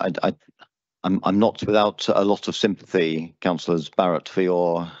 you know, I'm not without a lot of sympathy, Councillors Barrett, for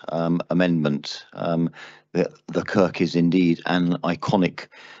your amendment. The Kirk is indeed an iconic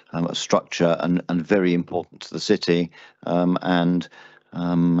structure and very important to the city, and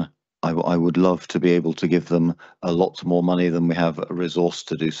I would love to be able to give them a lot more money than we have a resource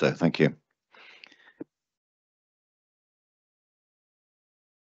to do so. Thank you.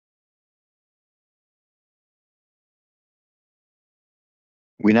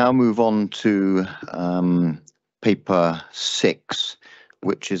 We now move on to paper 6,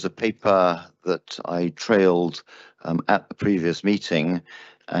 which is a paper that I trailed at the previous meeting.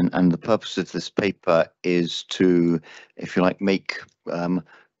 And the purpose of this paper is to, if you like, make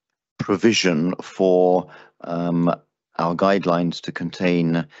provision for our guidelines to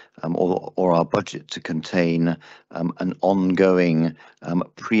contain or our budget to contain an ongoing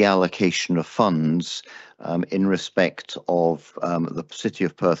pre-allocation of funds in respect of the City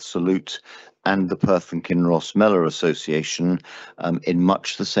of Perth Salute and the Perth and Kinross Mellor Association in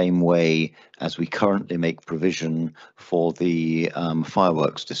much the same way as we currently make provision for the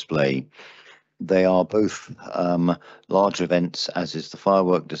fireworks display. They are both large events, as is the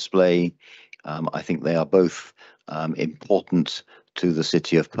firework display. I think they are both important to the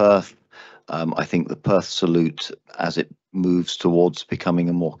City of Perth. I think the Perth Salute, as it moves towards becoming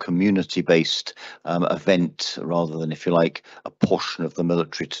a more community-based event, rather than, if you like, a portion of the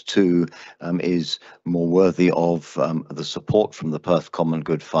military tattoo, is more worthy of the support from the Perth Common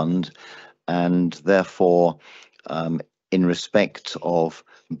Good Fund. And therefore, in respect of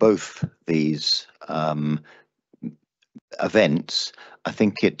both these events, I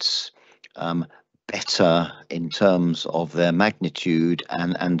think it's better in terms of their magnitude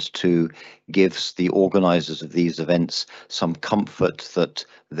and to give the organisers of these events some comfort that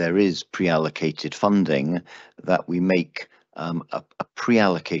there is pre-allocated funding, that we make a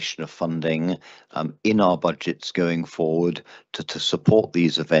pre-allocation of funding in our budgets going forward to support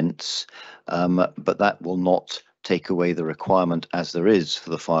these events, but that will not take away the requirement, as there is for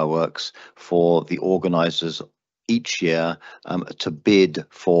the fireworks, for the organisers each year to bid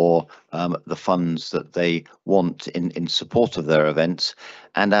for the funds that they want in support of their events.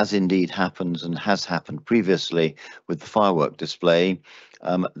 And as indeed happens and has happened previously with the firework display,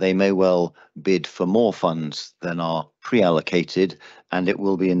 they may well bid for more funds than are pre-allocated, and it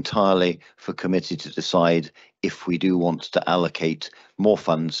will be entirely for committee to decide if we do want to allocate more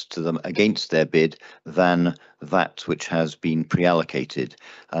funds to them against their bid than that which has been pre-allocated.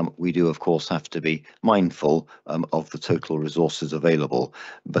 We do, of course, have to be mindful of the total resources available.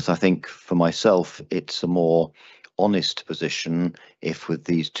 But I think for myself, it's a more honest position if with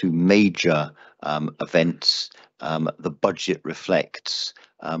these 2 major events, the budget reflects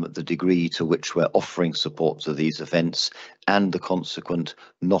the degree to which we're offering support to these events and the consequent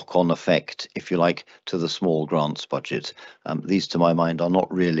knock-on effect, if you like, to the small grants budget. These, to my mind, are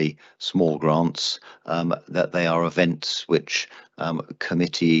not really small grants, that they are events which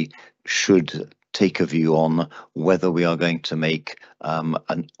committee should take a view on whether we are going to make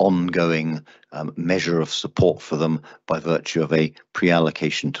an ongoing measure of support for them by virtue of a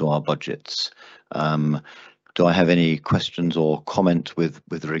pre-allocation to our budgets. Do I have any questions or comment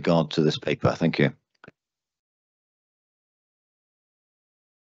with regard to this paper? Thank you.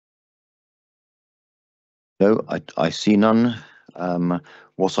 No, I see none.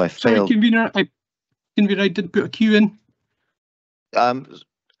 What I Sorry, failed. Convener, I did put a queue in.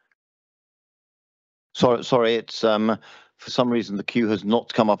 Sorry, it's for some reason the queue has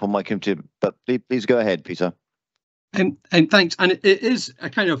not come up on my computer, but please go ahead, Peter. And thanks. And it is a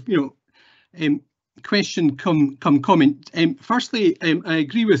kind of, question come comment. Firstly, I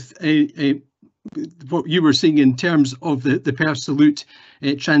agree with what you were saying in terms of the Perth Salute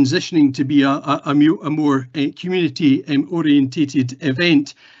transitioning to be a more community orientated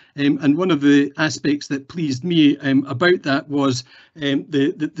event. And one of the aspects that pleased me about that was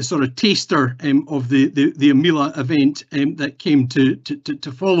the sort of taster of the Amila event that came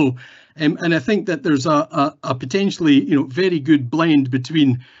to follow. And I think that there's a potentially very good blend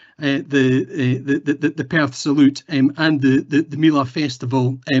between the Perth Salute and the Mila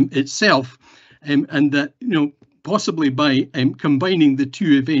Festival itself, and that possibly by combining the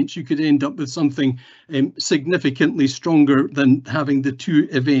two events, you could end up with something significantly stronger than having the two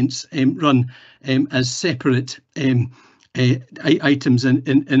events run as separate items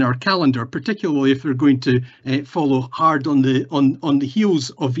in our calendar, particularly if they're going to follow hard on the heels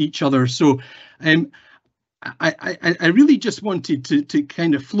of each other. So I really just wanted to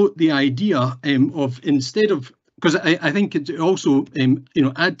kind of float the idea of, instead of, because I think it also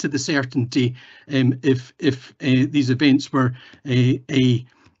add to the certainty if these events were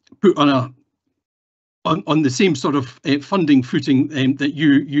put on the same sort of funding footing that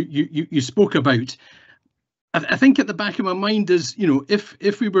you spoke about. I think at the back of my mind is,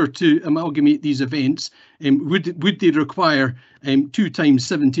 if we were to amalgamate these events, would they require 2 times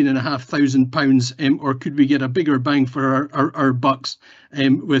 £17,500, or could we get a bigger bang for our bucks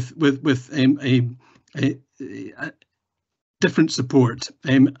with a different support?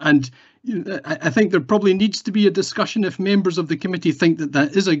 And I think there probably needs to be a discussion, if members of the committee think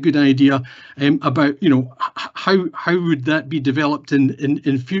that is a good idea, about how would that be developed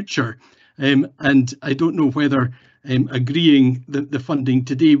in future. And I don't know whether agreeing the funding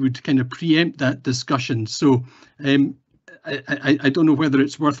today would kind of preempt that discussion. So I don't know whether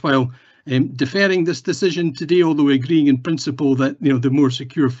it's worthwhile deferring this decision today, although agreeing in principle that the more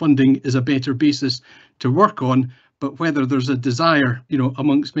secure funding is a better basis to work on, but whether there's a desire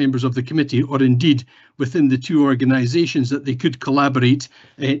amongst members of the committee, or indeed within the two organisations, that they could collaborate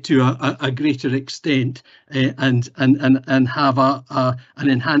to a greater extent and have an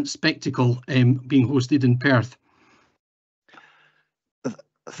enhanced spectacle being hosted in Perth.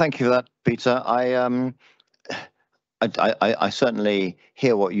 Thank you for that, Peter. I certainly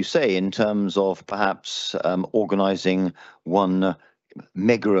hear what you say in terms of perhaps organising one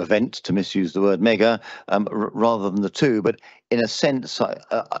mega event, to misuse the word mega, rather than the two. But in a sense,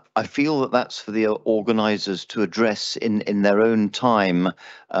 I feel that that's for the organisers to address in their own time,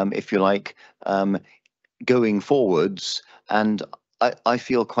 if you like, going forwards. And I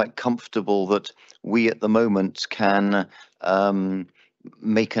feel quite comfortable that we at the moment can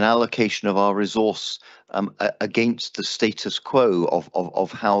make an allocation of our resource against the status quo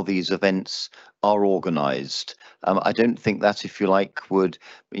of how these events are organised. I don't think that, if you like, would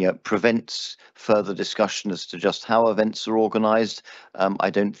prevent further discussion as to just how events are organised. I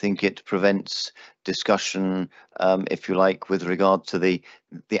don't think it prevents discussion, if you like, with regard to the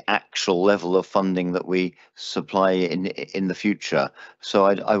actual level of funding that we supply in the future. So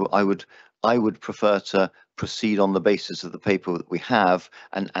I would prefer to proceed on the basis of the paper that we have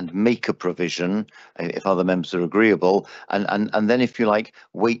and make a provision if other members are agreeable, and then, if you like,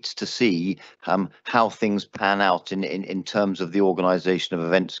 wait to see how things pan out in terms of the organisation of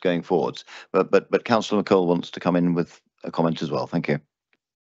events going forwards. But Councillor McCall wants to come in with a comment as well. Thank you.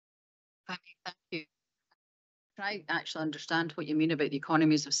 Thank you. I actually understand what you mean about the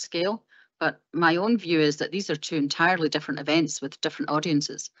economies of scale, but my own view is that these are two entirely different events with different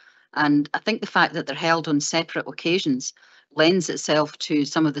audiences. And I think the fact that they're held on separate occasions lends itself to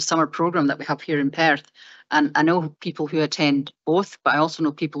some of the summer programme that we have here in Perth. And I know people who attend both, but I also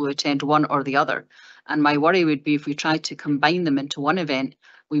know people who attend one or the other. And my worry would be, if we tried to combine them into one event,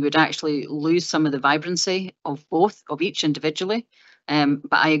 we would actually lose some of the vibrancy of both, of each individually. But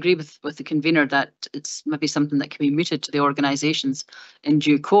I agree with the convener that it's maybe something that can be mooted to the organisations in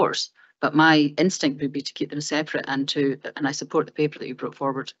due course. But my instinct would be to keep them separate, and I support the paper that you brought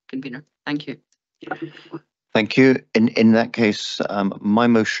forward, convener. Thank you. Thank you. In that case, my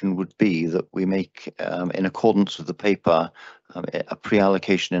motion would be that we make, in accordance with the paper, a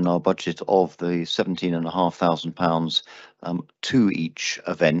pre-allocation in our budget of the £17,500 to each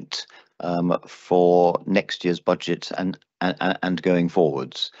event for next year's budget and going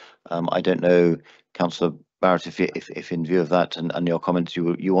forwards. I don't know, Councillor Barrett, if in view of that and your comments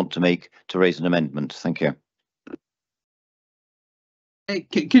you want to raise an amendment. Thank you.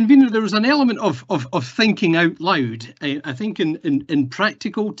 Convener, there was an element of thinking out loud. I think in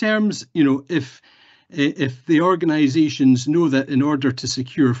practical terms, you know, if the organisations know that in order to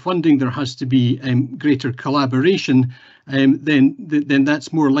secure funding there has to be greater collaboration, then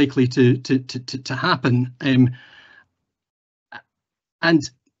that's more likely to happen. And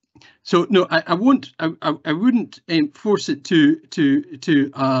so no, I wouldn't force it to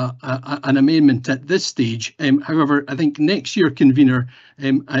an amendment at this stage. However, I think next year, convener,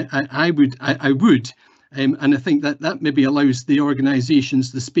 I would, and I think that maybe allows the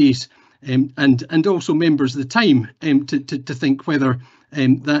organisations the space and also members the time to think whether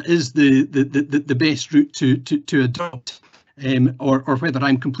that is the best route to adopt, or whether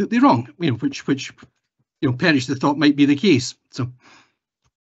I'm completely wrong. You know, which perish the thought might be the case. So.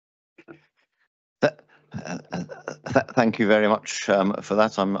 Thank you very much for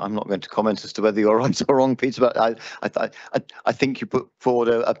that. I'm not going to comment as to whether you're right or wrong, Peter, but I think you put forward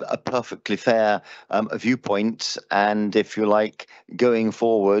a perfectly fair viewpoint, and if you like, going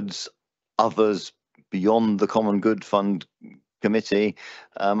forwards, others beyond the Common Good Fund Committee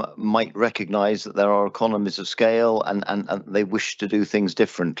might recognise that there are economies of scale and they wish to do things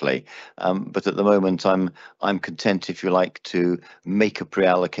differently. But at the moment, I'm content, if you like, to make a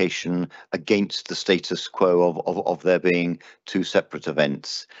pre-allocation against the status quo of there being two separate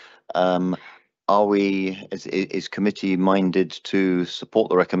events. Is committee minded to support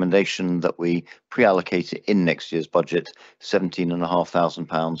the recommendation that we pre-allocate it in next year's budget,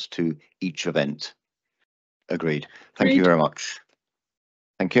 £17,500 to each event? Agreed. Thank you very much.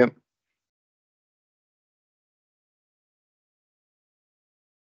 Thank you.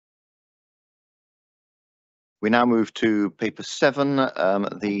 We now move to paper 7,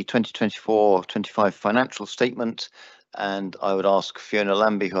 the 2024-25 financial statement, and I would ask Fiona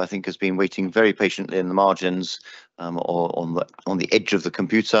Lambie, who I think has been waiting very patiently in the margins or on the edge of the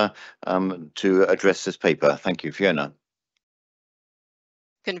computer, to address this paper. Thank you, Fiona.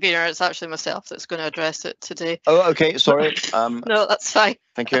 Convener, it's actually myself that's going to address it today. Oh, okay, sorry. No, that's fine.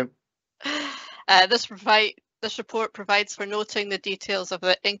 Thank you. This report provides for noting the details of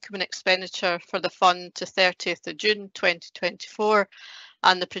the income and expenditure for the fund to 30th of June 2024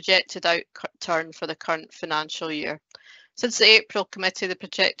 and the projected outturn for the current financial year. Since the April committee, the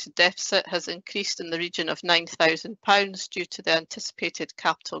projected deficit has increased in the region of £9,000 due to the anticipated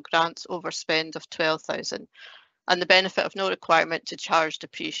capital grants overspend of £12,000. and the benefit of no requirement to charge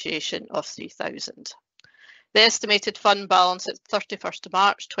depreciation of £3,000. The estimated fund balance at 31st of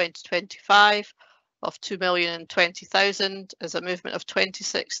March 2025 of £2,020,000 is a movement of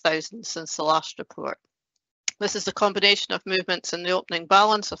 £26,000 since the last report. This is a combination of movements in the opening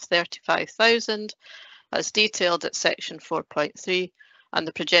balance of £35,000 as detailed at section 4.3 and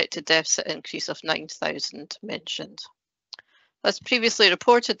the projected deficit increase of £9,000 mentioned. As previously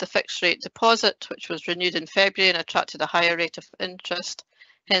reported, the fixed rate deposit, which was renewed in February and attracted a higher rate of interest,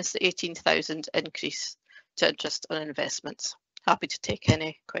 hence the £18,000 increase to interest on investments. Happy to take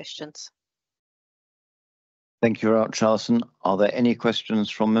any questions. Thank you very much, Alison. Are there any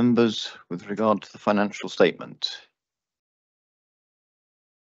questions from members with regard to the financial statement?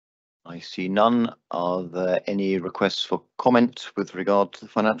 I see none. Are there any requests for comment with regard to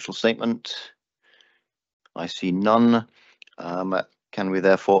the financial statement? I see none. Can we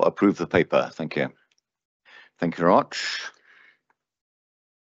therefore approve the paper? Thank you. Thank you very much.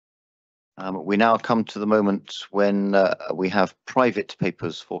 We now come to the moment when we have private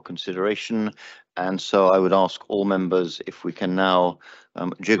papers for consideration, and so I would ask all members if we can now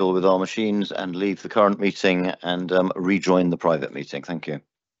jiggle with our machines and leave the current meeting and rejoin the private meeting. Thank you.